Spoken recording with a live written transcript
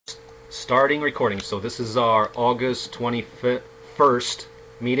Starting recording. So this is our August 21st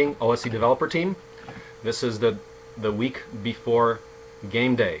meeting, OSE Developer team. This is the week before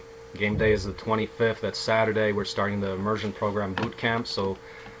game day. Game day is the 25th, that's Saturday. We're starting the Immersion program boot camp, so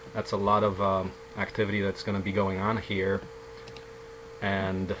that's a lot of activity that's going to be going on here.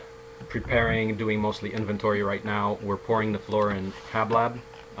 And preparing, doing mostly inventory right now. We're pouring the floor in Fab Lab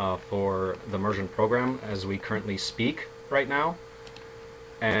for the Immersion program as we currently speak right now.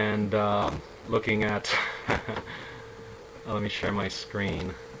 And looking at, let me share my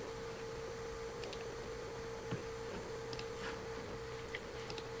screen.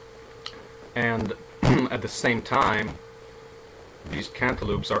 And at the same time, these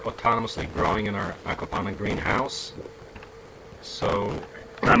cantaloupes are autonomously growing in our aquaponic greenhouse. So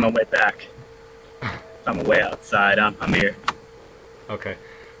I'm on my way back. I'm way outside. I'm here. Okay.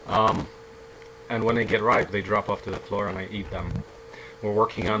 And when they get ripe, they drop off to the floor and I eat them. We're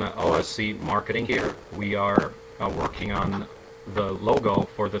working on an OSE marketing here. We are working on the logo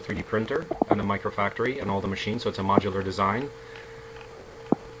for the 3D printer and the microfactory and all the machines, so it's a modular design.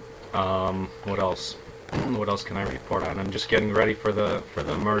 What else? What else can I report on? I'm just getting ready for the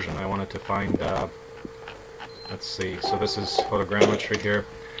immersion. I wanted to find, let's see, so this is photogrammetry here.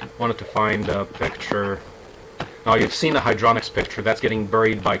 I wanted to find a picture. Now you've seen the hydronics picture. That's getting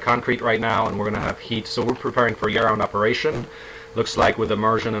buried by concrete right now, and we're going to have heat, so we're preparing for year-round operation. Looks like with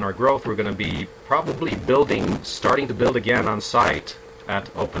immersion and our growth, we're going to be probably starting to build again on site at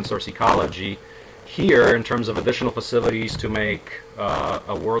Open Source Ecology here in terms of additional facilities to make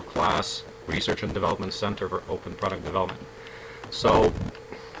a world-class research and development center for open product development. So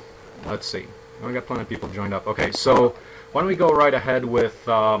let's see. We got plenty of people joined up. Okay, so why don't we go right ahead with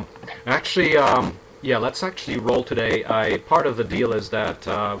yeah, let's actually roll today. Part of the deal is that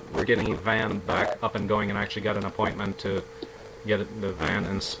we're getting a van back up and going, and I actually got an appointment to get the van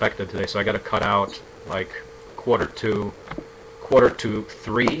inspected today, so I got to cut out like quarter to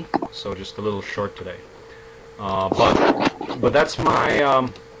 3, so just a little short today. But that's my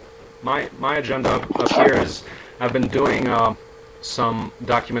my agenda up here. Is I've been doing some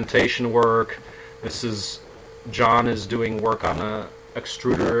documentation work. This is Jon is doing work on a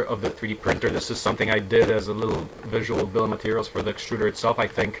extruder of the 3D printer. This is something I did as a little visual bill of materials for the extruder itself. I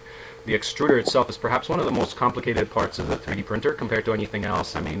think the extruder itself is perhaps one of the most complicated parts of the 3D printer compared to anything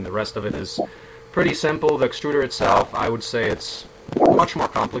else. I mean, the rest of it is pretty simple. The extruder itself, I would say it's much more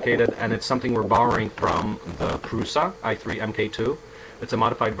complicated, and it's something we're borrowing from the Prusa i3 MK2. It's a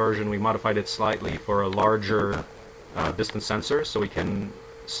modified version. We modified it slightly for a larger distance sensor, so we can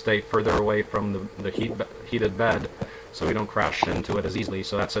stay further away from the heated bed, so we don't crash into it as easily.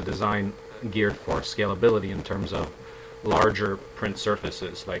 So that's a design geared for scalability in terms of larger print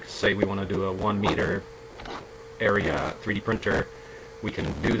surfaces. Like say we want to do a 1 meter area 3D printer, we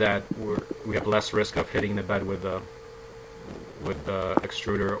can do that. We have less risk of hitting the bed with the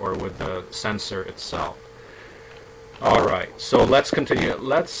extruder or with the sensor itself. All right, so let's continue.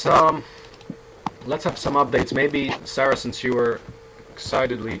 Let's have some updates. Maybe Sara, since you were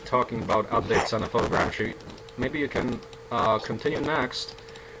excitedly talking about updates on the photogrammetry, maybe you can continue next.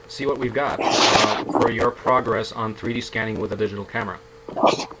 See what we've got for your progress on 3D scanning with a digital camera.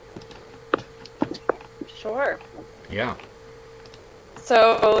 Sure. Yeah.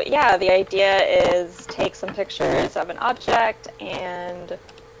 So yeah, the idea is take some pictures of an object and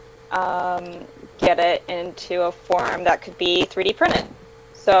get it into a form that could be 3D printed.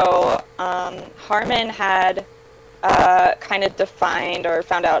 So Harmon had kind of defined or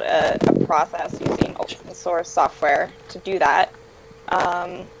found out a process using open source software to do that.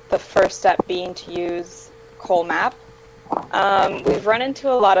 The first step being to use ColeMap. We've run into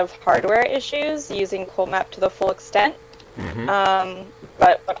a lot of hardware issues using ColeMap to the full extent. Mm-hmm.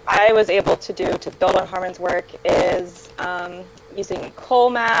 But what I was able to do to build on Harmon's work is using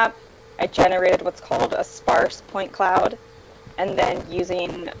ColeMap, I generated what's called a sparse point cloud, and then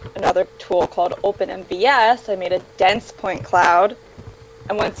using another tool called OpenMVS, I made a dense point cloud.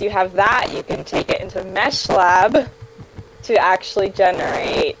 And once you have that, you can take it into Mesh Lab to actually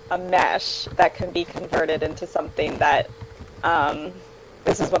generate a mesh that can be converted into something that,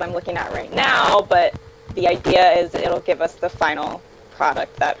 this is what I'm looking at right now, but the idea is it'll give us the final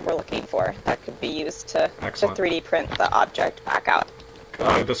product that we're looking for that could be used to 3D print the object back out.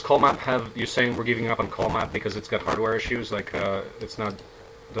 Does ColeMap have, you're saying we're giving up on ColeMap because it's got hardware issues, like doesn't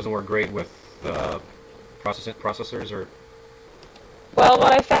work great with processors, or? Well,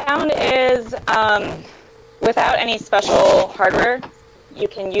 what I found is without any special hardware, you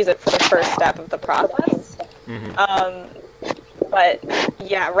can use it for the first step of the process. Mm-hmm. But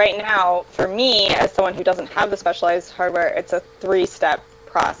yeah, right now, for me, as someone who doesn't have the specialized hardware, it's a 3-step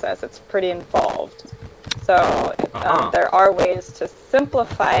process. It's pretty involved. So there are ways to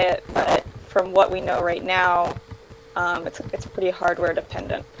simplify it, but from what we know right now, it's pretty hardware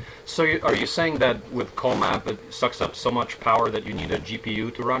dependent. So are you saying that with ColeMap it sucks up so much power that you need a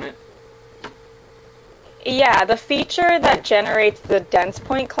GPU to run it? Yeah, the feature that generates the dense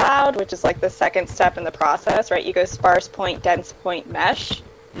point cloud, which is like the second step in the process, right? You go sparse point, dense point, mesh.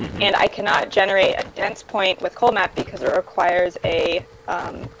 And I cannot generate a dense point with ColeMap because it requires a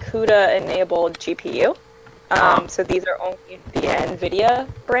CUDA-enabled GPU. So these are only the NVIDIA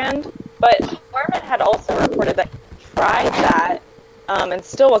brand. But Harman had also reported that he tried that and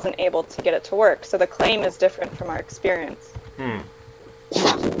still wasn't able to get it to work. So the claim is different from our experience.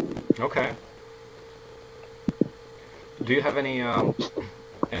 Okay. Do you have any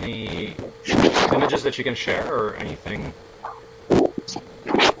images that you can share or anything? Let's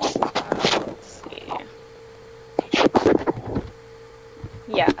see.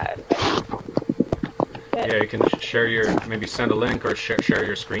 Yeah. Yeah, you can share your, maybe send a link or share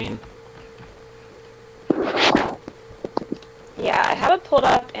your screen. Yeah, I have it pulled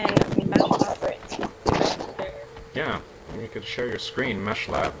up in MeshLab right now. Yeah, you could share your screen,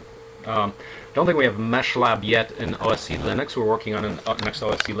 MeshLab. Don't think we have MeshLab yet in OSE Linux. We're working on a next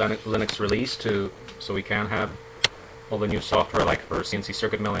OSE Linux release so we can have all the new software like for CNC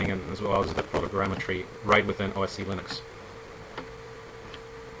circuit milling and as well as the photogrammetry right within OSE Linux.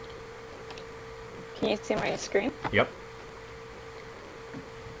 Can you see my screen? Yep.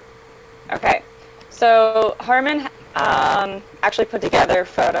 Okay. So Harman actually put together a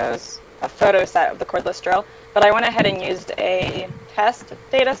photo set of the cordless drill, but I went ahead and used a test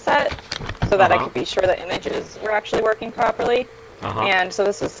data set so that I could be sure the images were actually working properly. And so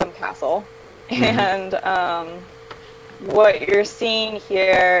this is some castle. And what you're seeing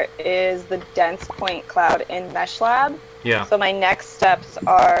here is the dense point cloud in MeshLab. Yeah. So my next steps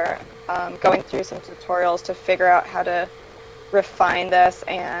are going through some tutorials to figure out how to refine this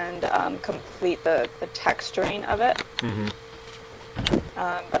and complete the texturing of it.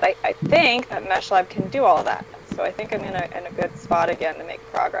 But I think that MeshLab can do all of that. So I think I'm in a good spot again to make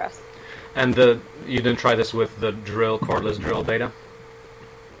progress. And you didn't try this with the cordless drill data?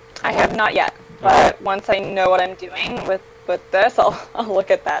 I have not yet, but once I know what I'm doing with this, I'll look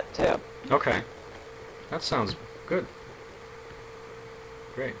at that too. Okay. That sounds good.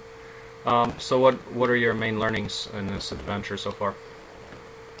 Great. So what are your main learnings in this adventure so far?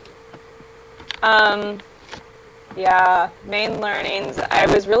 Yeah, main learnings. I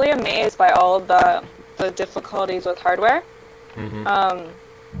was really amazed by all of the difficulties with hardware.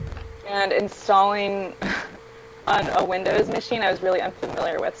 And installing on a Windows machine I was really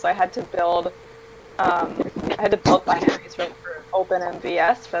unfamiliar with, so I had to build binaries for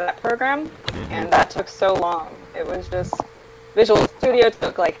OpenMVS for that program, and that took so long. It was just Visual Studio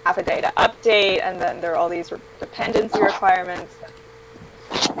took like half a day to update, and then there are all these dependency requirements.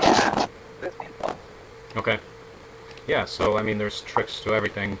 Yeah, it was painful. Okay. Yeah, so I mean there's tricks to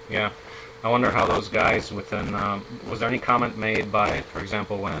everything. Yeah. I wonder how those guys within, was there any comment made by, for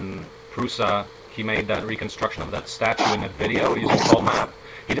example, when Prusa, he made that reconstruction of that statue in that video using ColeMap,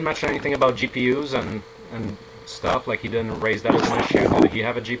 he didn't mention anything about GPUs and stuff, like he didn't raise that as an issue. Did he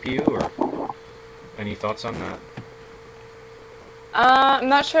have a GPU, or any thoughts on that? I'm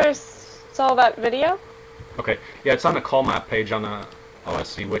not sure I saw that video. Okay, yeah, it's on the ColeMap page on the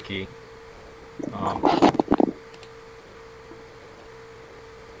OSE wiki.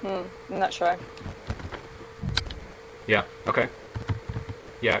 I'm not sure. Yeah. Okay.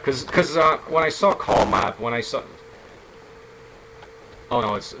 Yeah, because when I saw ColeMap, oh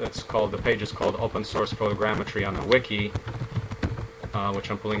no, it's called, the page is called Open Source Photogrammetry on the wiki, which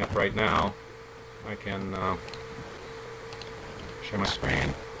I'm pulling up right now. I can share my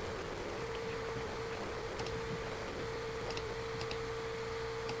screen.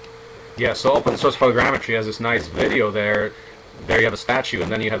 Yeah, so Open Source Photogrammetry has this nice video there. There you have a statue,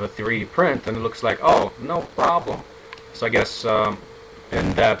 and then you have a 3D print, and it looks like, oh, no problem. So I guess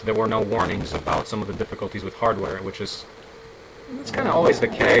in that there were no warnings about some of the difficulties with hardware, which is, it's kind of always the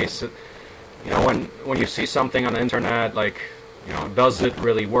case. You know, when you see something on the internet, like, you know, does it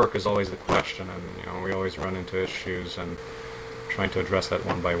really work is always the question, and you know, we always run into issues and trying to address that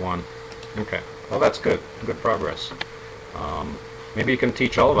one by one. Okay, well that's good, good progress. Maybe you can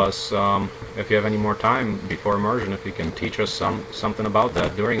teach all of us, if you have any more time before immersion, if you can teach us something about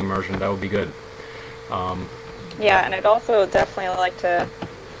that during immersion, that would be good. Yeah, and I'd also definitely like to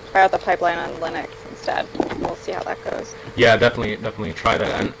try out the pipeline on Linux instead. We'll see how that goes. Yeah, definitely try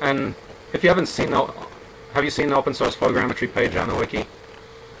that. And if you haven't seen have you seen the Open Source Photogrammetry page on the wiki?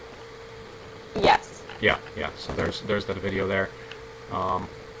 Yes. Yeah. So there's that video there.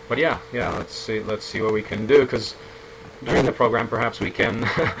 But yeah, let's see what we can do, because during the program perhaps we can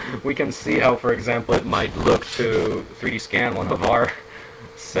we can see how, for example, it might look to 3D scan one of our,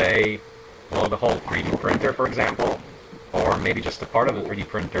 say, well, the whole 3D printer, for example, or maybe just a part of the 3D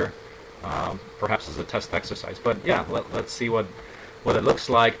printer, perhaps as a test exercise. But yeah, let's see what it looks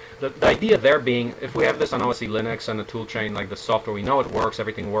like. The idea there being, if we have this on OSE Linux and the toolchain, like the software, we know it works,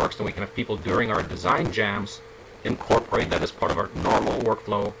 everything works, then we can have people during our design jams incorporate that as part of our normal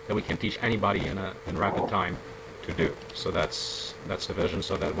workflow that we can teach anybody in rapid time to do. So that's the vision,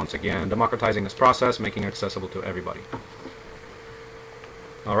 so that, once again, democratizing this process, making it accessible to everybody.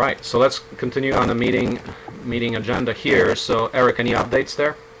 All right, so let's continue on the meeting agenda here. So Eric, any updates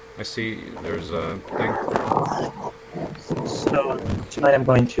there? I see there's a thing. So tonight I'm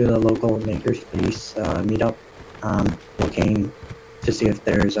going to the local makerspace meetup, looking to see if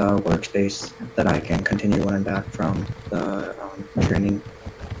there's a workspace that I can continue when I'm back from the training.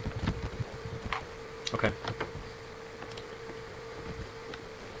 Okay.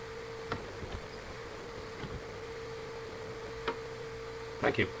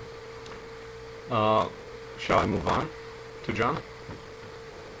 Thank you. Shall I move on to Jon?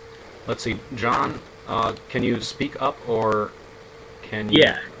 Let's see, Jon, can you speak up, or can you?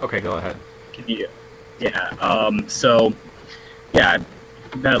 Yeah. Okay, go ahead. Can you? Yeah. So, yeah,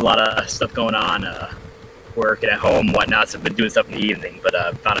 I've got a lot of stuff going on, working at home, whatnot. So I've been doing stuff in the evening, but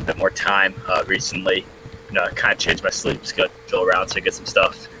found a bit more time recently. Kind of changed my sleep schedule around so I get some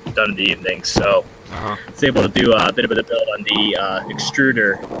stuff done in the evening. So I was able to do a bit of a build on the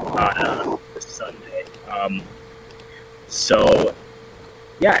extruder on this Sunday. So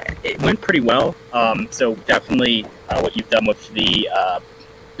yeah, it went pretty well. So definitely what you've done with the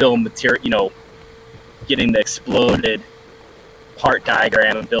bill of material, getting the exploded part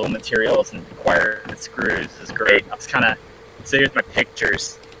diagram and bill of materials and required screws is great. I was kind of, so here's my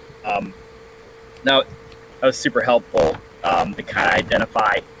pictures. Now, that was super helpful to kind of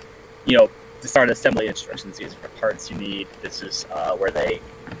identify, to start assembly instructions. These are the parts you need. This is where they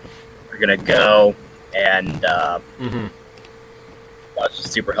are going to go, and that was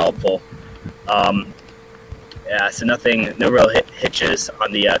just super helpful. Yeah, so no real hitches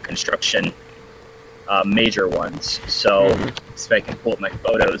on the construction, major ones. So if I can pull up my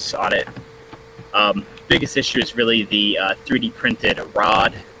photos on it. Biggest issue is really the 3D printed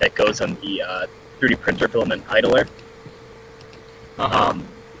rod that goes on the 3D printer filament idler.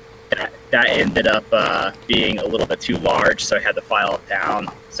 That ended up being a little bit too large, so I had to file it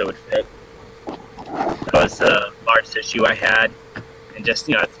down so it would fit. That was the largest issue I had, and just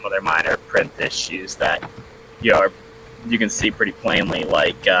some other minor print issues that you can see pretty plainly.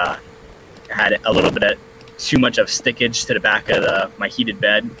 Like I had a little bit of too much of stickage to the back of my heated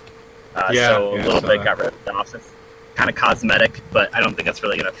bed, so a little bit got ripped off. It's kind of cosmetic, but I don't think that's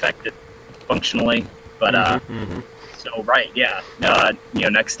really going to affect it functionally. But so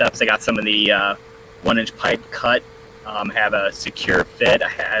next steps, I got some of the 1-inch pipe cut, have a secure fit.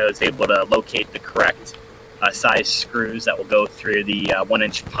 I was able to locate the correct size screws that will go through the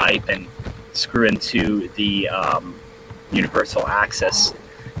 1-inch pipe and screw into the universal axis.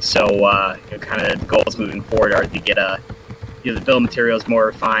 So kind of goals moving forward are to get the bill of materials more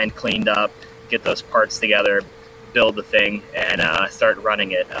refined, cleaned up, get those parts together, build the thing, and start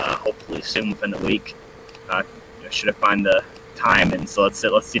running it hopefully soon within the week. Should have found the time, and so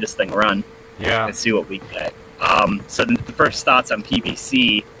let's see this thing run and see what we get. So the first thoughts on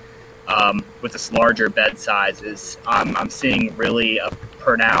PVC with this larger bed size is I'm seeing really a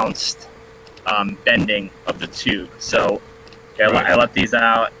pronounced bending of the tube. So I let these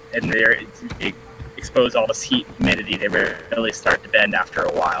out, and they expose all this heat and humidity. They really start to bend after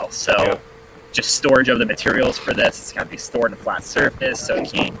a while. So just storage of the materials for this, it's got to be stored in a flat surface, so it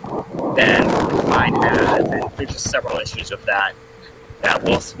can't bend. Mine has, and there's just several issues with that.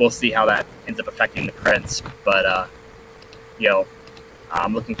 We'll see how that ends up affecting the prints. But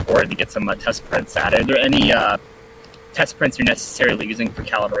I'm looking forward to get some test prints out. Are there any test prints you're necessarily using for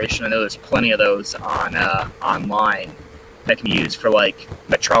calibration? I know there's plenty of those on online that can be used for like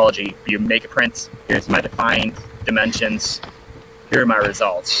metrology. You make a print, here's my defined dimensions, here are my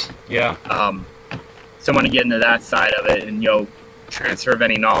results. So I want to get into that side of it and transfer of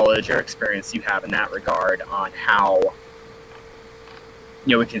any knowledge or experience you have in that regard on how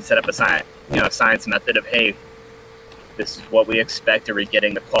we can set up a science method of, hey, this is what we expect, are we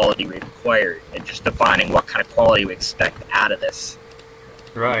getting the quality we required, and just defining what kind of quality we expect out of this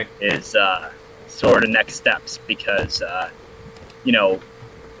is sort of next steps, because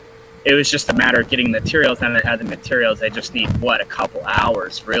it was just a matter of getting materials, and I had the materials. I just need a couple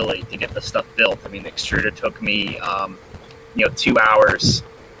hours really to get the stuff built. I mean, the extruder took me 2 hours.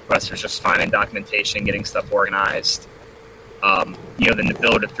 The rest was just finding documentation, getting stuff organized. Then to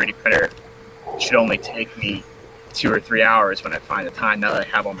build a 3D printer should only take me 2 or 3 hours when I find the time now that I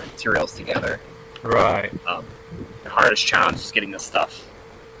have all my materials together. Right. The hardest challenge is getting this stuff,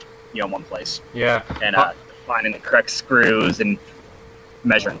 in one place. Yeah. And finding the correct screws and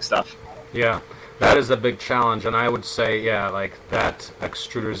measuring stuff. Yeah, that is a big challenge, and I would say, like that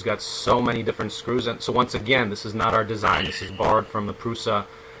extruder's got so many different screws, and so once again, this is not our design. This is borrowed from the Prusa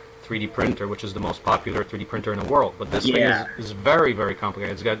 3D printer, which is the most popular 3D printer in the world. But this thing is very, very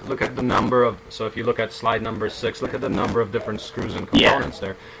complicated. It's got, look at the number of, so if you look at slide number 6, look at the number of different screws and components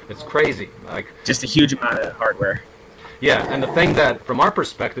there. It's crazy. Like just a huge amount of hardware. Yeah, and the thing that, from our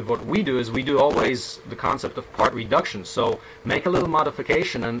perspective, what we do is we do always the concept of part reduction. So make a little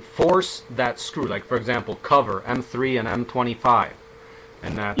modification and force that screw, like for example, cover M3 and M25,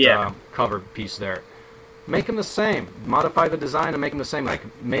 and that cover piece there. Make them the same. Modify the design and make them the same. Like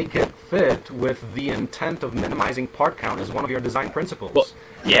make it fit with the intent of minimizing part count as one of your design principles. Well,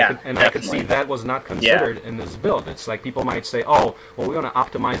 I could see that was not considered in this build. It's like people might say, oh, well, we want to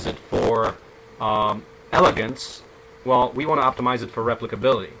optimize it for elegance. Well, we want to optimize it for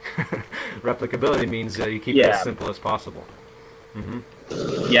replicability. Replicability means you keep it as simple as possible.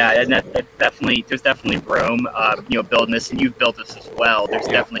 Yeah, and there's definitely room, building this, and you've built this as well. There's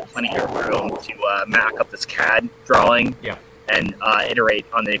definitely plenty of room to mock up this CAD drawing and iterate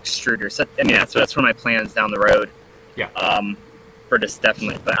on the extruder. So, I mean, that's one of my plans down the road. For this,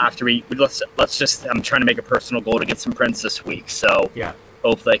 definitely. But after let's just, I'm trying to make a personal goal to get some prints this week. So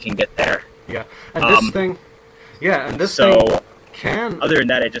hopefully I can get there. Yeah, and this thing. Yeah, and this thing can... Other than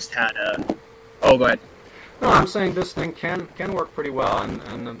that, I just had a... Oh, go ahead. No, I'm saying this thing can work pretty well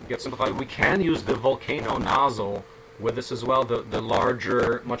and get simplified. We can use the Volcano nozzle with this as well. The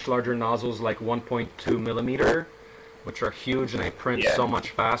larger, much larger nozzles like 1.2 millimeter, which are huge and they print so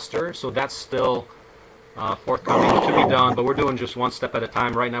much faster. So that's still forthcoming to be done, but we're doing just one step at a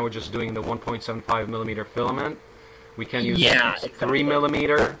time. Right now we're just doing the 1.75 millimeter filament. We can use 3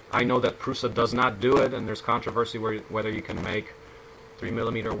 millimeter. I know that Prusa does not do it, and there's controversy whether you can make 3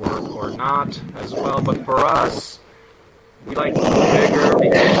 millimeter work or not as well. But for us, we like bigger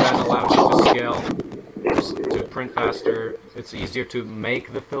because that allows you to scale, to print faster. It's easier to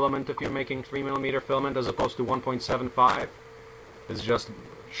make the filament if you're making 3 millimeter filament as opposed to 1.75. It's just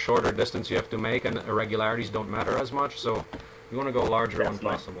shorter distance you have to make, and irregularities don't matter as much. So you want to go larger when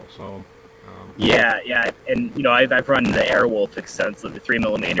possible. So. And I've run the Airwolf extensively, 3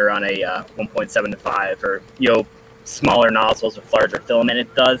 millimeter on a 1.75, or smaller nozzles with larger filament.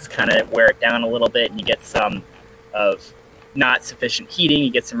 It does kind of wear it down a little bit, and you get some of not sufficient heating.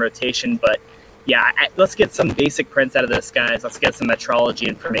 You get some rotation, but let's get some basic prints out of this, guys. Let's get some metrology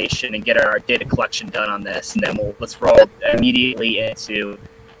information and get our data collection done on this, and then let's roll immediately into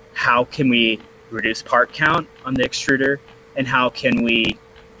how can we reduce part count on the extruder, and how can we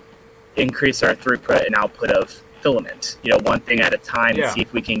increase our throughput and output of filament, one thing at a time, and see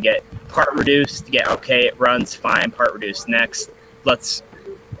if we can get part reduced, it runs fine, part reduced next. Let's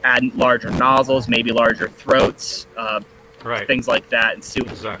add larger nozzles, maybe larger throats, things like that, and see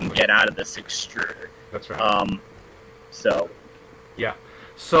what we can get out of this extruder. That's right.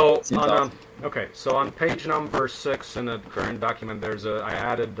 So on page number 6 in the current document, I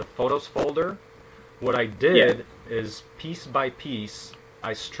added the photos folder. What I did is piece by piece,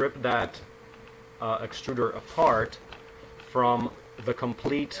 I stripped that extruder apart from the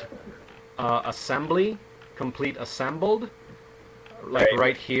complete assembly, complete assembled, like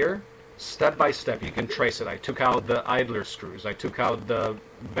right here, step by step. You can trace it. I took out the idler screws. I took out the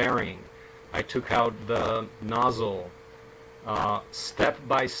bearing. I took out the nozzle, step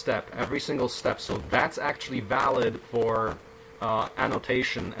by step, every single step. So that's actually valid for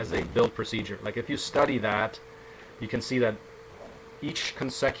annotation as a build procedure. Like if you study that, you can see that each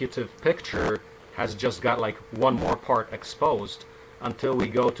consecutive picture has just got like one more part exposed until we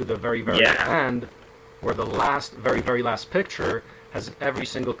go to the very end, where the very last picture has every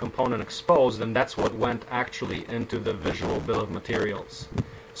single component exposed, and that's what went actually into the visual bill of materials.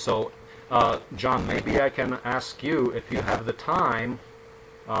 So, John, maybe I can ask you if you have the time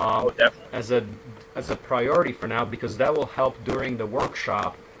as a priority for now, because that will help during the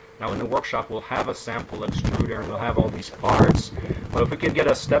workshop. Now in the workshop we'll have a sample extruder and we'll have all these parts, but if we could get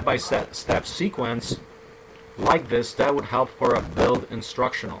a step-by-step sequence like this, that would help for a build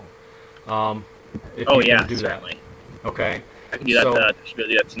instructional. If you can do certainly. That. Okay. I can do that. I should be able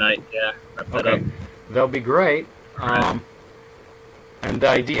to do that tonight. Okay. That'll be great. And the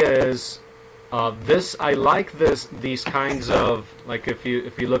idea is, I like these kinds of, like if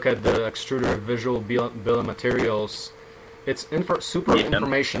you look at the extruder visual bill of materials, it's super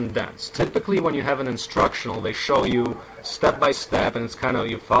information dense. Typically, when you have an instructional, they show you step by step, and it's kind of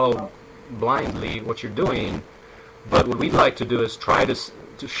you follow blindly what you're doing. But what we'd like to do is try to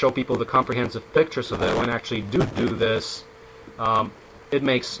show people the comprehensive picture so that when they actually do this, it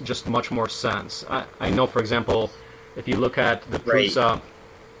makes just much more sense. I know, for example, if you look at the Prusa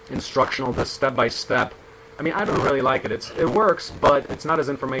instructional, the step-by-step, I mean, I don't really like it. It works, but it's not as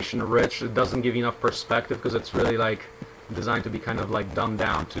information-rich. It doesn't give you enough perspective because it's really like designed to be kind of like dumbed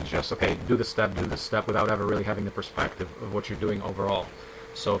down to just, okay, do this step, without ever really having the perspective of what you're doing overall.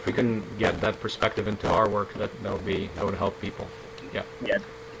 So if we can get that perspective into our work, that would help people. Yeah. Yeah.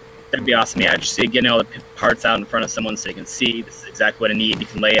 That'd be awesome. Yeah, just getting all the parts out in front of someone so you can see this is exactly what I need. You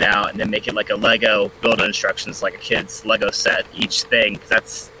can lay it out and then make it like a Lego build instructions, like a kid's Lego set, each thing, because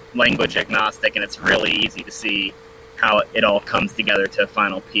that's language agnostic, and it's really easy to see how it all comes together to a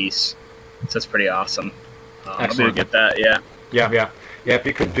final piece. So it's pretty awesome. I'll be able to get that, yeah. Yeah, if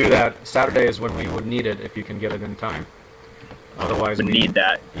you could do that, Saturday is when we would need it, if you can get it in time. Otherwise, we need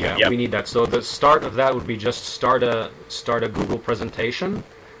that. Yeah, yep. We need that. So the start of that would be just start a Google presentation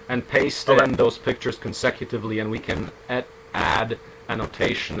and paste in those pictures consecutively, and we can add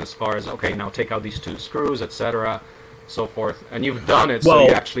annotation as far as, okay, now take out these 2 screws, etc., so forth. And you've done it, so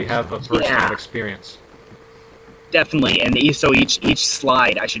you actually have a first-hand experience. Definitely, and so each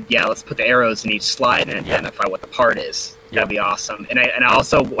slide, let's put the arrows in each slide and identify what the part is. That'd be awesome. And I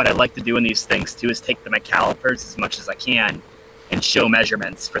also, what I like to do in these things, too, is take my calipers as much as I can and show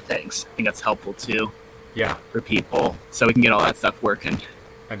measurements for things. I think that's helpful, too, for people, so we can get all that stuff working.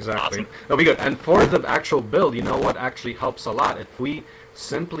 Exactly. Awesome. That'll be good. And for the actual build, you know what actually helps a lot? If we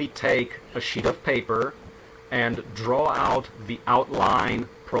simply take a sheet of paper and draw out the outline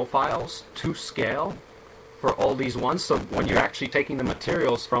profiles to scale for all these ones, so when you're actually taking the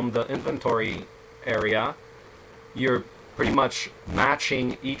materials from the inventory area, you're pretty much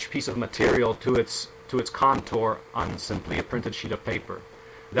matching each piece of material to its contour on simply a printed sheet of paper.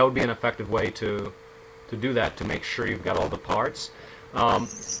 That would be an effective way to do that, to make sure you've got all the parts.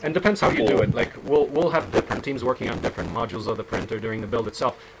 And depends how you do it. Like we'll have different teams working on different modules of the printer during the build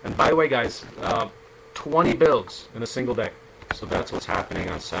itself. And by the way, guys, 20 builds in a single day. So that's what's happening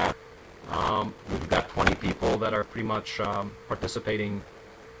on Saturday. We've got 20 people that are pretty much participating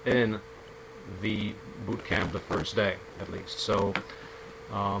in the boot camp the first day, at least. So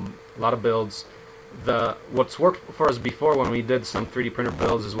a lot of builds. What's worked for us before when we did some 3D printer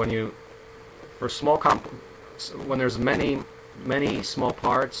builds is when there's many small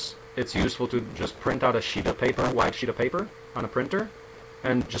parts, it's useful to just print out a sheet of paper, a white sheet of paper on a printer,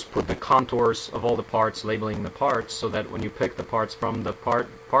 and just put the contours of all the parts, labeling the parts, so that when you pick the parts from the part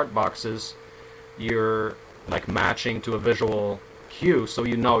boxes, you're like matching to a visual cue, so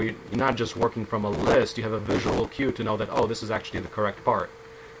you know you're not just working from a list, you have a visual cue to know that, oh, this is actually the correct part,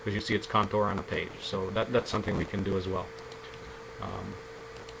 because you see its contour on a page. So that's something we can do as well.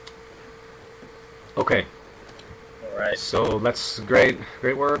 Okay. All right. So that's great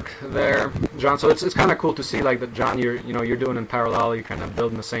work there, John. So it's kind of cool to see like that, John. You're doing in parallel. You're kind of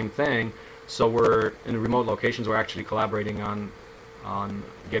building the same thing. So we're in remote locations. We're actually collaborating on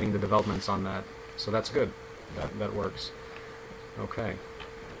getting the developments on that. So that's good. That works. Okay.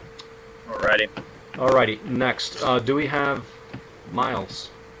 Alrighty. Next, do we have Miles?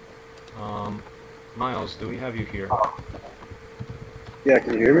 Miles, do we have you here? Yeah,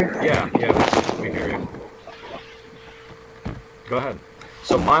 can you hear me? Yeah, we hear you. Go ahead.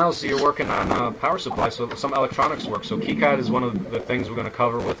 So Miles, you're working on power supply, so some electronics work. So KeyCAD is one of the things we're going to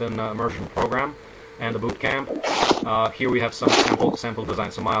cover within the immersion program and the boot camp. Here we have some sample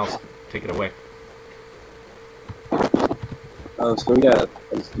design. So Miles, take it away. So yeah,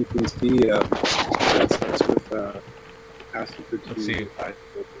 as you can see, it starts with capacitor Let's see. 5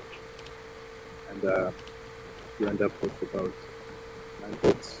 voltage, and you end up with about 9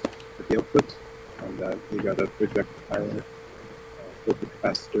 volts at the output, and you got a projectile with the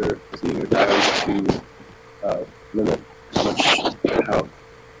capacitor, so you diode to limit how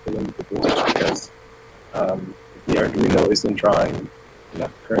to limit the voltage, because the Arduino isn't drawing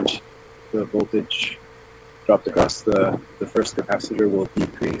enough current. The voltage dropped across the first capacitor will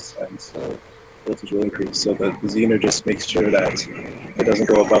decrease, and so voltage will increase. So the Zener just makes sure that it doesn't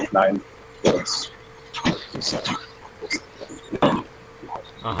go above 9 volts.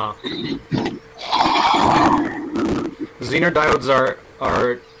 Zener diodes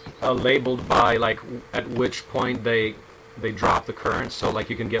are labeled by like at which point they drop the current. So like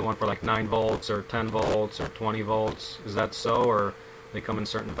you can get one for like 9 volts or 10 volts or 20 volts. Is that so, or they come in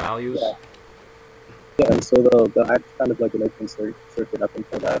certain values? Yeah, and so they'll act kind of like an open circuit up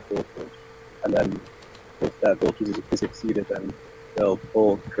until that voltage, and then if that voltage is exceeded, then they'll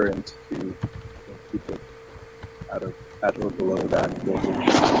pull current to keep it at or below that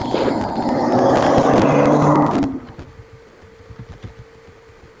voltage.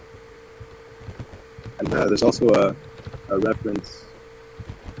 And there's also a reference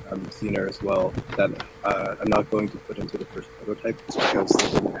scener as well that I'm not going to put into the first prototype just because they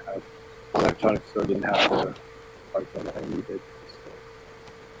didn't have electronics, so didn't have the hardware that I needed. So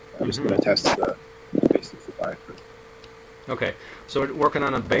I'm just going to test the basic supply first. Okay, so we're working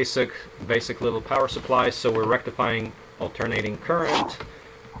on a basic little power supply. So we're rectifying alternating current,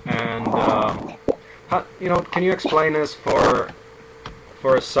 and can you explain this for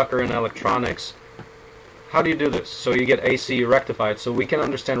a sucker in electronics? How do you do this? So you get AC rectified. So we can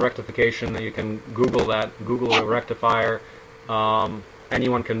understand rectification. You can Google that. Google a rectifier.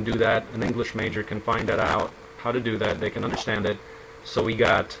 Anyone can do that. An English major can find that out. How to do that. They can understand it. So we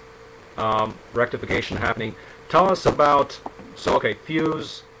got rectification happening. Tell us about. So okay,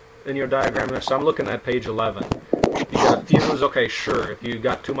 fuse in your diagram there. So I'm looking at page 11. You got a fuse. Okay, sure. If you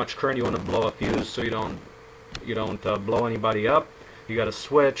got too much current, you want to blow a fuse so you don't blow anybody up. You got a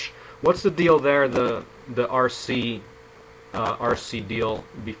switch. What's the deal there? The RC deal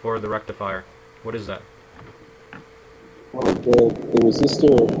before the rectifier. What is that? Well, the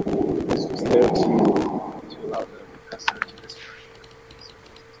resistor is there to allow the capacitor to discharge.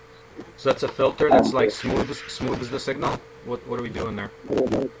 So that's a filter that's like smooth as the signal. What are we doing there?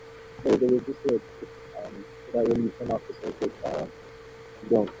 The resistor that when you turn off the circuit, you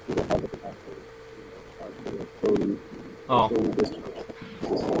don't have the capacitor slowly discharge.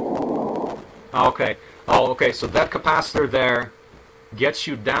 Okay. Oh, okay. So that capacitor there gets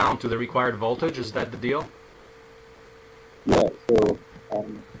you down to the required voltage. Is that the deal? Yeah. So the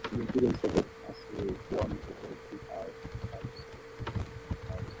impedance of the capacitor is 1.25 times.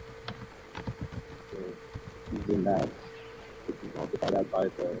 So using that, you can multiply that by the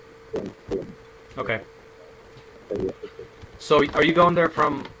current. Okay. So are you going there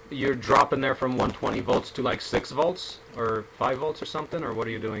from? You're dropping there from 120 volts to like 6 volts or 5 volts or something, or what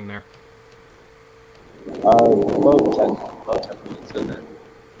are you doing there? About 10 minutes in there.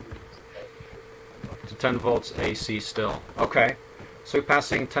 To 10 volts AC still. Okay. So you're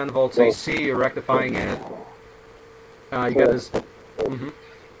passing 10 volts AC, you're rectifying it. You got this.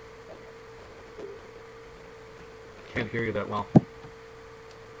 Can't hear you that well.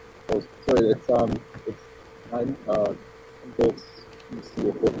 Oh, sorry, it's 9 volts DC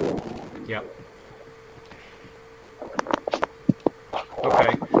equivalent. Yep.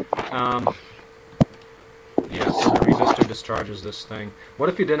 Okay. Yeah, so the resistor discharges this thing. What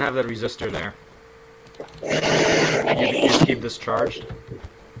if you didn't have that resistor there? You just keep this charged?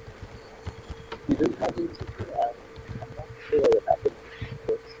 You didn't have resistor. I'm not sure what happened.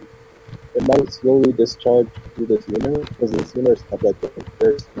 It might slowly discharge through the tuner because the tuners have like a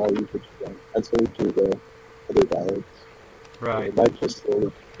very small usage again, and so do the other diodes. Right. It might just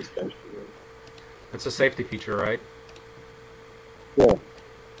slowly discharge through. It's a safety feature, right? Yeah.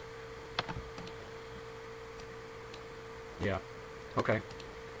 Yeah. Okay.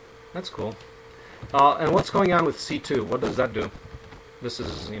 That's cool. And what's going on with C2? What does that do? This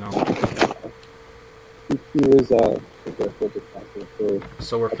is, C2 is the filter process.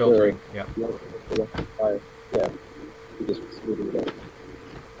 So we're filtering. Yeah. Yeah. You just smooth it out.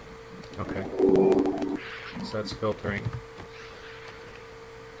 Okay. So that's filtering.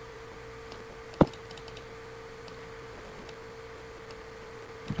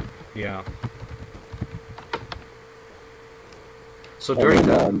 Yeah. So during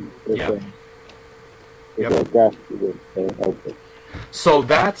there's a graph with the output. So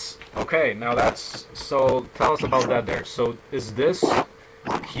that's okay. Now so tell us about that there. So is this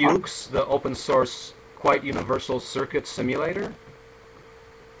QX, the open source quite universal circuit simulator?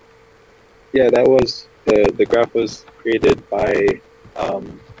 Yeah, that was the graph was created by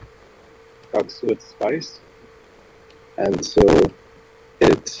Cox Spice, and so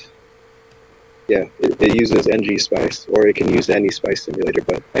it uses NG Spice, or it can use any Spice simulator,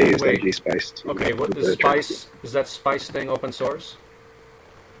 but I use NG Spice. Okay, what is Spice? Is that Spice thing open source?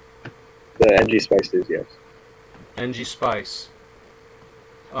 The NG Spice is, yes. NG Spice.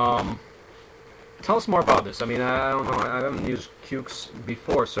 Tell us more about this. I mean, I don't know. I haven't used QX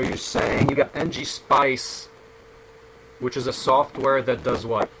before. So you're saying you got NG Spice, which is a software that does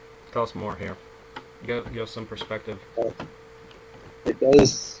what? Tell us more here. Give us some perspective. It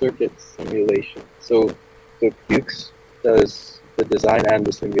does circuit simulation. So QX does the design and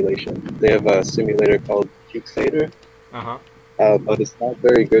the simulation. They have a simulator called QXator, but it's not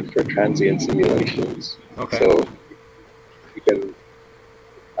very good for transient simulations. Okay. So you can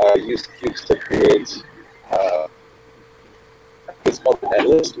use QX to create it's called the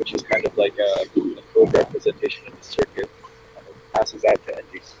netlist, which is kind of like a code representation of the circuit. And it passes out to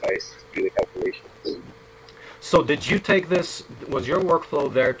ngSpice to do the calculations. So did you take this, was your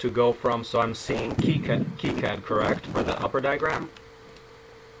workflow there to go from, so I'm seeing KiCad, correct, for the upper diagram?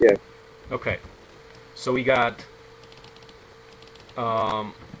 Yeah. Okay. So we got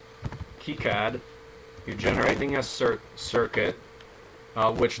KiCad, you're generating a circuit,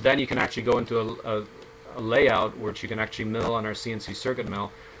 which then you can actually go into a layout which you can actually mill on our CNC circuit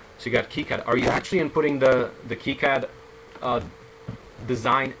mill. So you got KiCad. Are you actually inputting the KiCad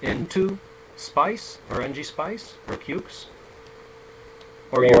design into Spice or ngSpice or Cukes?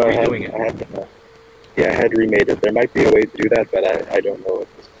 Or you're redoing it? I had remade it. There might be a way to do that, but I don't know at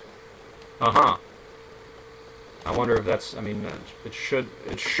this point. Uh-huh. I wonder if that's, I mean, it should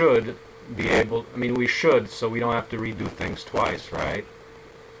be able, I mean, we should, so we don't have to redo things twice, right?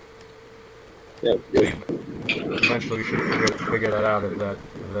 Yeah. So eventually we should figure that out if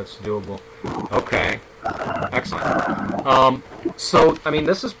that's doable. Okay. Excellent. So, I mean,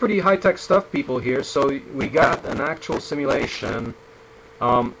 this is pretty high-tech stuff, people, here. So we got an actual simulation.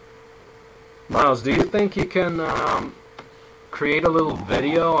 Miles, do you think you can create a little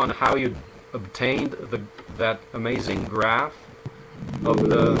video on how you obtained that amazing graph of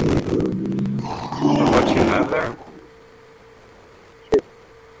what you have there?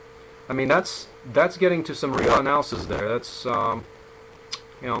 I mean, that's getting to some real analysis there. That's you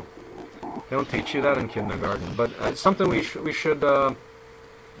know, they don't teach you that in kindergarten, but it's something we should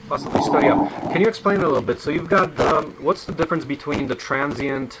possibly study up. Can you explain it a little bit? So you've got what's the difference between the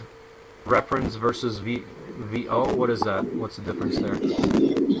transient reference versus VO? What is that? What's the difference there?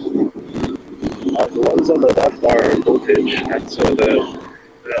 The ones on the left are voltage, and so the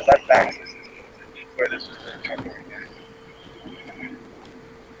left axis is voltage, where this is the cover.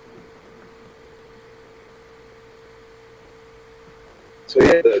 So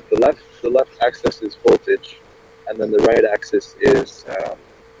yeah, the left axis is voltage, and then the right axis is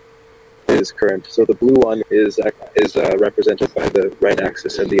current. So the blue one is represented by the right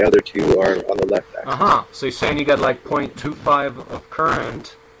axis, and the other two are on the left axis. So you're saying you got like 0.25 of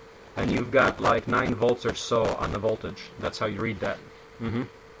current, and you've got like 9 volts or so on the voltage. That's how you read that. Mm-hmm.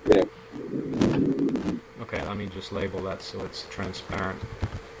 Yeah. Okay, let me just label that so it's transparent.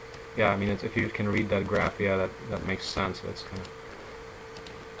 Yeah, I mean, if you can read that graph, yeah, that makes sense. That's kind of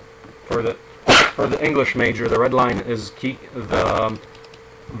for the English major. The red line is the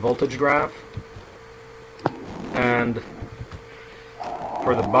voltage graph, and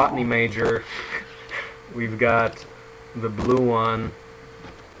for the botany major, we've got the blue one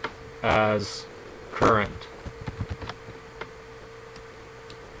as current.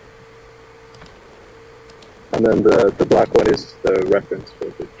 And then the black one is the reference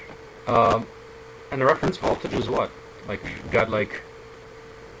voltage. And the reference voltage is what? Like, you've got like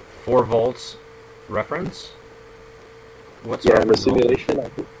 4 volts reference? What's in the simulation, I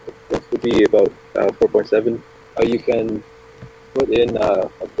think that would be about 4.7. You can put in a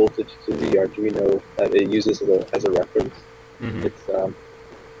voltage to the Arduino that it uses as a reference. Mm-hmm. It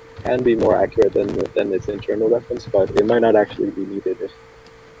can be more accurate than its internal reference, but it might not actually be needed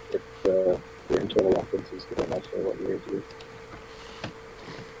if the internal reference is good enough for what you're doing.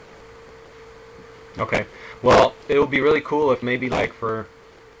 Okay. Well, it would be really cool if maybe like for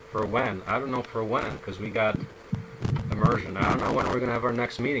when? I don't know for when, because we got immersion. I don't know when we're going to have our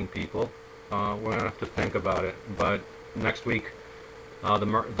next meeting, people. We're going to have to think about it. But next week,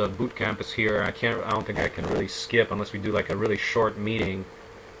 the boot camp is here. I don't think I can really skip unless we do like a really short meeting.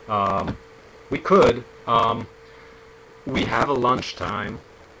 We could. We have a lunchtime,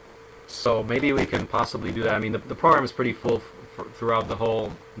 so maybe we can possibly do that. I mean, the program is pretty full throughout the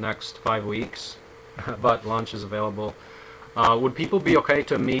whole next 5 weeks, but lunch is available. Would people be okay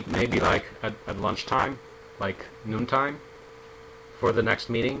to meet maybe like at lunchtime, like noontime, for the next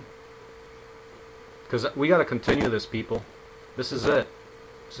meeting? Because we got to continue this, people. This is it.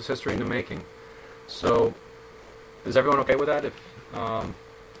 This is history in the making. So, is everyone okay with that? If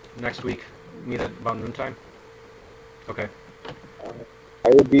next week meet at about noontime? Okay. I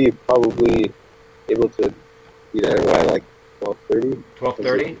would be probably able to be there by like 12:30.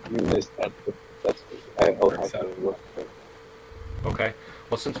 12:30? I'll have to work. Okay.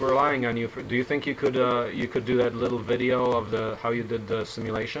 Well, since we're relying on you, do you think you could do that little video of how you did the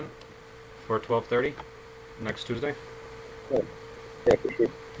simulation for 12:30 next Tuesday? Yeah, for sure.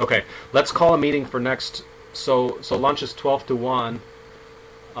 Okay. Let's call a meeting for next. So lunch is 12 to 1.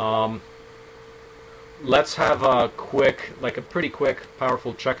 Let's have a pretty quick,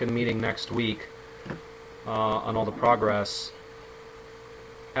 powerful check-in meeting next week on all the progress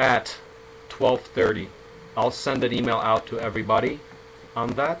at 12:30. I'll send an email out to everybody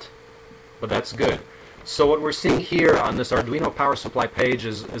on that, but that's good. So what we're seeing here on this Arduino power supply page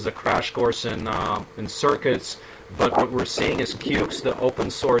is a crash course in circuits, but what we're seeing is QX, the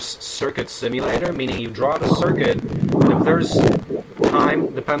open source circuit simulator, meaning you draw the circuit, and if there's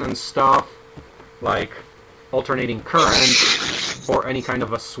time-dependent stuff like alternating current or any kind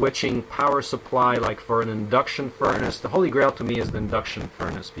of a switching power supply, like for an induction furnace, the holy grail to me is the induction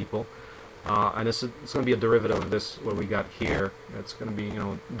furnace, people. And it's going to be a derivative of this, what we got here. It's going to be,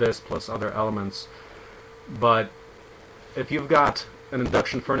 this plus other elements. But if you've got an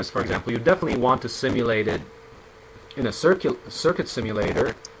induction furnace, for example, you definitely want to simulate it in a circuit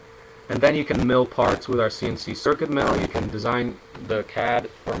simulator, and then you can mill parts with our CNC circuit mill. You can design the CAD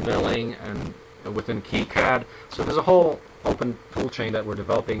for milling and within KeyCAD. So there's a whole open tool chain that we're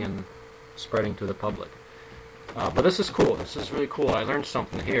developing and spreading to the public. But this is cool. This is really cool. I learned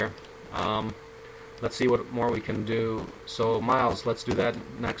something here. Let's see what more we can do. So Miles, let's do that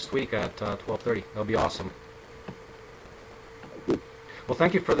next week at 12:30. That'll be awesome. Well,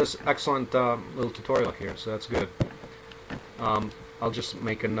 thank you for this excellent little tutorial here. So that's good. I'll just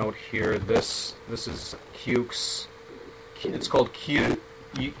make a note here. This is QX. It's called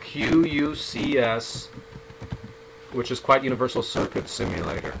QUCS, which is Quite Universal Circuit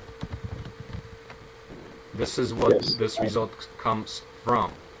Simulator. This is what this result comes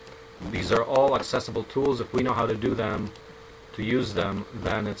from. These are all accessible tools. If we know how to do them, to use them,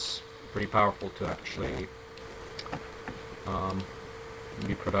 then it's pretty powerful to actually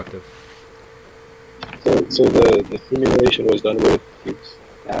be productive. So the simulation was done with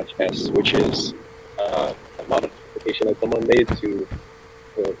QX-S, which is a modification that someone made to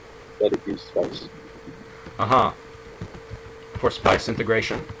let it use Spice. For Spice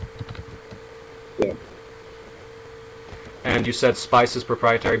integration? Yeah. And you said Spice is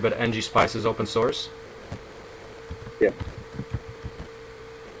proprietary, but NG Spice is open source? Yeah.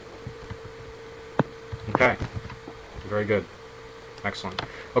 Okay. Very good. Excellent.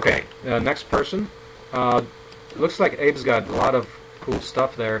 Okay, next person. Looks like Abe's got a lot of cool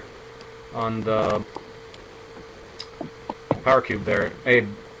stuff there on the power cube there. Abe,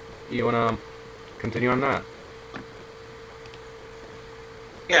 you want to continue on that?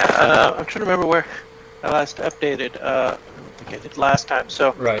 Yeah, I'm trying to remember where I last updated. I don't think I did last time.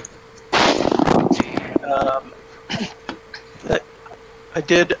 So right. I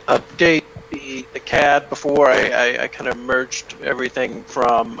did update the CAD before I kind of merged everything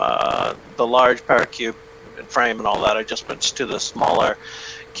from the large power cube and frame and all that adjustments to the smaller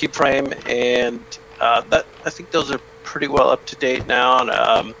cube frame, and that I think those are pretty well up to date now. And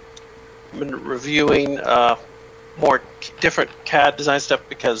I've been reviewing more different CAD design stuff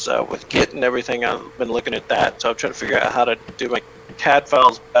because with Git and everything, I've been looking at that. So I'm trying to figure out how to do my CAD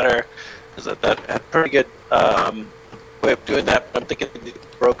files better, because that had pretty good way of doing that. But I'm thinking it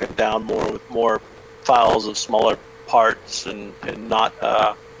broke it down more with more files of smaller parts and not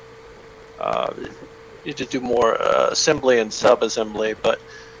you to do more assembly and sub-assembly. But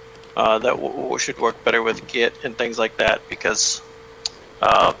that should work better with Git and things like that, because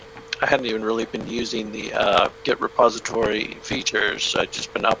I hadn't even really been using the Git repository features. I've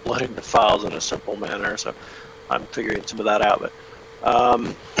just been uploading the files in a simple manner, so I'm figuring some of that out. But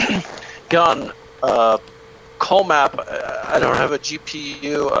Jon, Colmap, I don't have a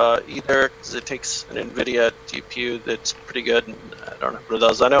GPU either, because it takes an NVIDIA GPU that's pretty good. And I don't have one of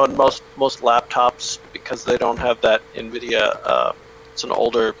those. I know in most laptops, because they don't have that NVIDIA, it's an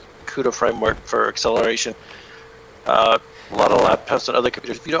older CUDA framework for acceleration. A lot of laptops and other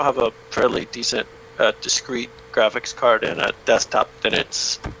computers, if you don't have a fairly decent discrete graphics card in a desktop, then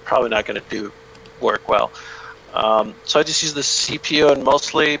it's probably not going to work well. So I just use the CPU, and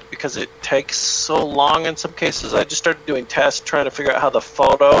mostly because it takes so long in some cases, I just started doing tests trying to figure out how the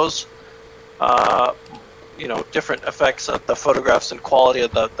photos, different effects of the photographs and quality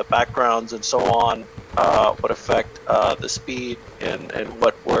of the backgrounds and so on would affect the speed and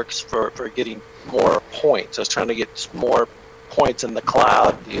what works for getting more points. I was trying to get more points in the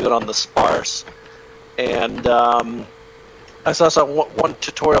cloud, even on the sparse. And I saw one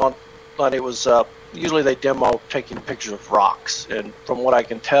tutorial on it was usually they demo taking pictures of rocks, and from what I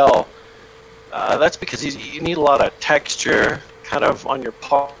can tell, that's because you need a lot of texture kind of on your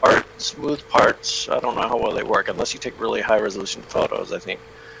part, smooth parts. I don't know how well they work unless you take really high resolution photos, I think.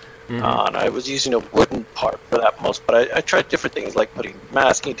 And I was using a wooden part for that most, but I tried different things like putting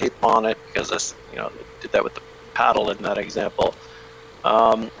masking tape on it, because I did that with the paddle in that example.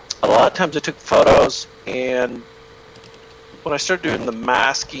 A lot of times I took photos, and when I started doing the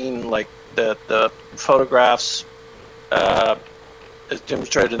masking, like the photographs, as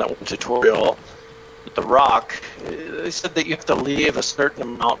demonstrated in that one tutorial, the rock, they said that you have to leave a certain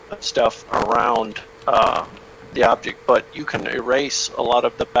amount of stuff around the object, but you can erase a lot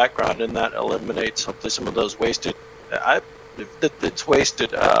of the background, and that eliminates hopefully some of those wasted. It's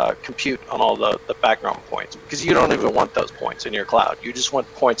wasted compute on all the background points, because you don't even want those points in your cloud. You just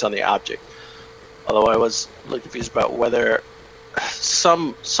want points on the object. Although I was a little confused about whether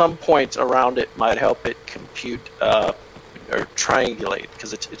some points around it might help it compute or triangulate,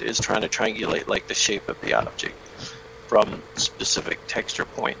 because it is trying to triangulate like the shape of the object from specific texture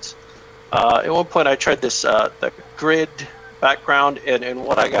points. At one point I tried this the grid background, and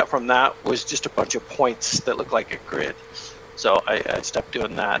what I got from that was just a bunch of points that look like a grid. So I stopped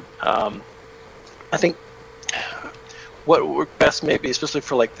doing that. I think what worked best, maybe especially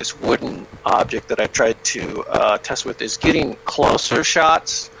for like this wooden object that I tried to test with, is getting closer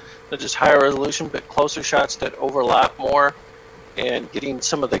shots, not just higher resolution, but closer shots that overlap more, and getting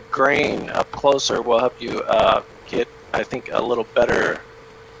some of the grain up closer will help you get, I think, a little better,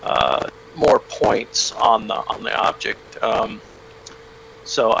 more points on the object.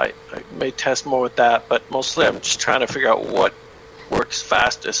 So I may test more with that, but mostly I'm just trying to figure out what works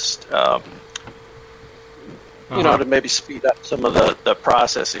fastest. You know, to maybe speed up some of the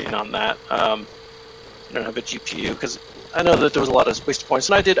processing on that. I don't have a GPU because I know that there was a lot of wasted points,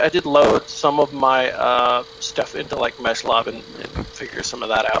 and I did load some of my stuff into like MeshLab and figure some of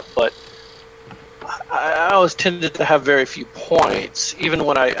that out. But I always tended to have very few points, even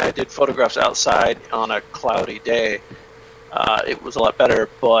when I did photographs outside on a cloudy day. It was a lot better,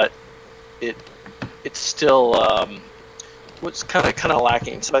 but it's still was kind of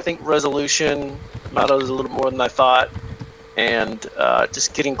lacking. So I think resolution matters a little more than I thought, and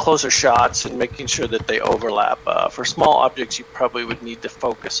just getting closer shots and making sure that they overlap. For small objects, you probably would need to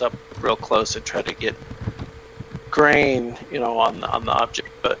focus up real close and try to get grain, you know, on the object.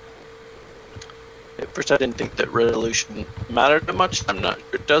 But at first, I didn't think that resolution mattered that much. I'm not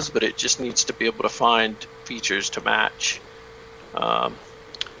sure it does, but it just needs to be able to find features to match.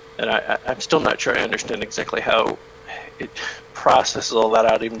 And I'm still not sure I understand exactly how it processes all that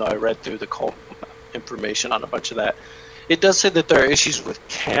out, even though I read through the information on a bunch of that. It does say that there are issues with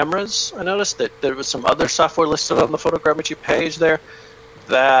cameras. I noticed that there was some other software listed on the Photogrammetry page there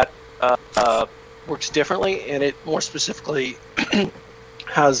that works differently, and it more specifically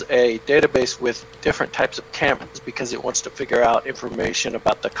has a database with different types of cameras because it wants to figure out information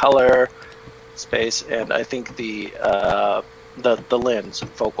about the color space, and I think the lens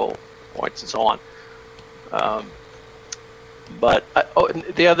and focal points and so on. But and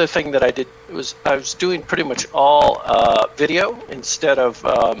the other thing that I did was I was doing pretty much all video instead of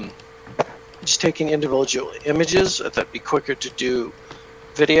just taking individual images. I thought it'd be quicker to do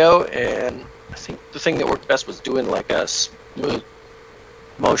video, and I think the thing that worked best was doing like a smooth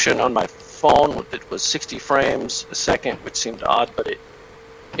motion on my phone. It was 60 frames a second, which seemed odd, but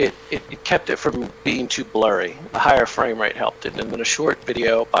it kept it from being too blurry. A higher frame rate helped it. And then a short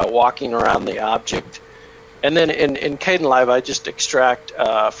video by walking around the object. And then in Kdenlive, I just extract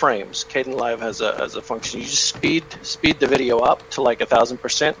frames. Kdenlive has a function. You just speed the video up to like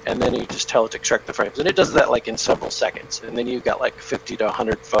 1,000%, and then you just tell it to extract the frames. And it does that like in several seconds. And then you've got like 50 to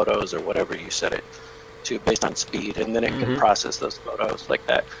 100 photos or whatever you set it to based on speed. And then it can process those photos like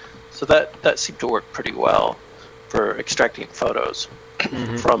that. So that seemed to work pretty well for extracting photos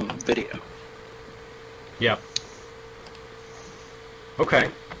from video. Yeah.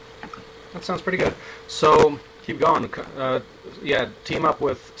 Okay. That sounds pretty good. So keep going. Yeah, team up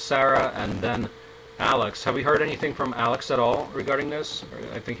with Sara and then Alex. Have we heard anything from Alex at all regarding this?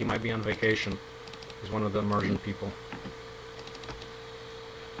 I think he might be on vacation. He's one of the immersion people.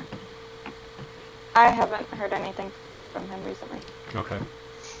 I haven't heard anything from him recently. Okay.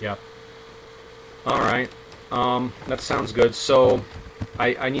 Yeah. All right. That sounds good. So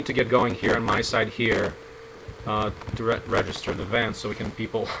I need to get going here on my side here to register the van so we can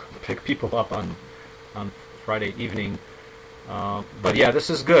pick people up on Friday evening. But yeah, this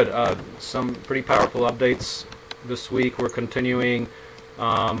is good. Some pretty powerful updates this week. We're continuing.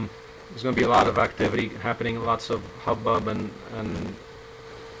 There's going to be a lot of activity happening, lots of hubbub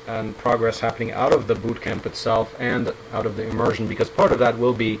and progress happening out of the boot camp itself and out of the immersion, because part of that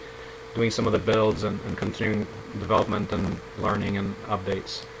will be doing some of the builds and continuing development and learning and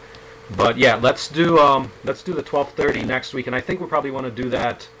updates. But yeah, let's do the 12:30 next week, and I think we'll probably want to do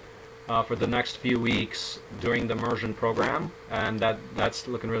that for the next few weeks during the immersion program, and that's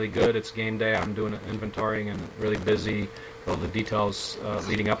looking really good. It's game day. I'm doing inventorying and really busy with all the details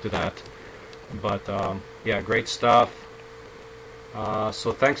leading up to that. But yeah, great stuff.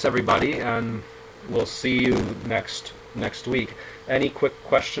 So thanks everybody, and we'll see you next next week. Any quick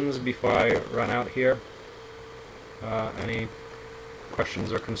questions before I run out here? Any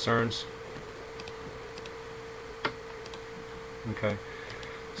questions or concerns? Okay,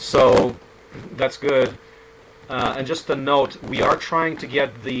 so that's good. And just a note, we are trying to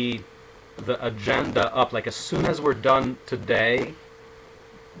get the agenda up like as soon as we're done today.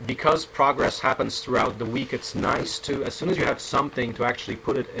 Because progress happens throughout the week, it's nice to, as soon as you have something, to actually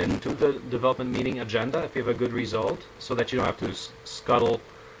put it into the development meeting agenda if you have a good result, so that you don't have to scuttle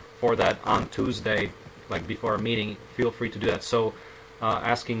for that on Tuesday, like before a meeting. Feel free to do that. So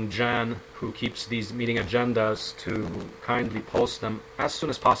asking Jan, who keeps these meeting agendas, to kindly post them as soon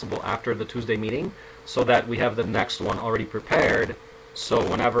as possible after the Tuesday meeting, so that we have the next one already prepared. So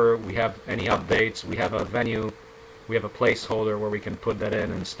whenever we have any updates, we have a venue, we have a placeholder where we can put that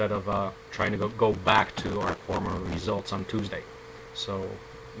in instead of trying to go back to our former results on Tuesday. So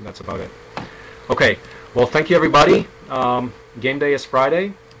that's about it. Okay, well, thank you, everybody. Game day is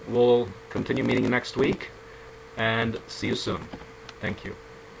Friday. We'll continue meeting next week, and see you soon. Thank you.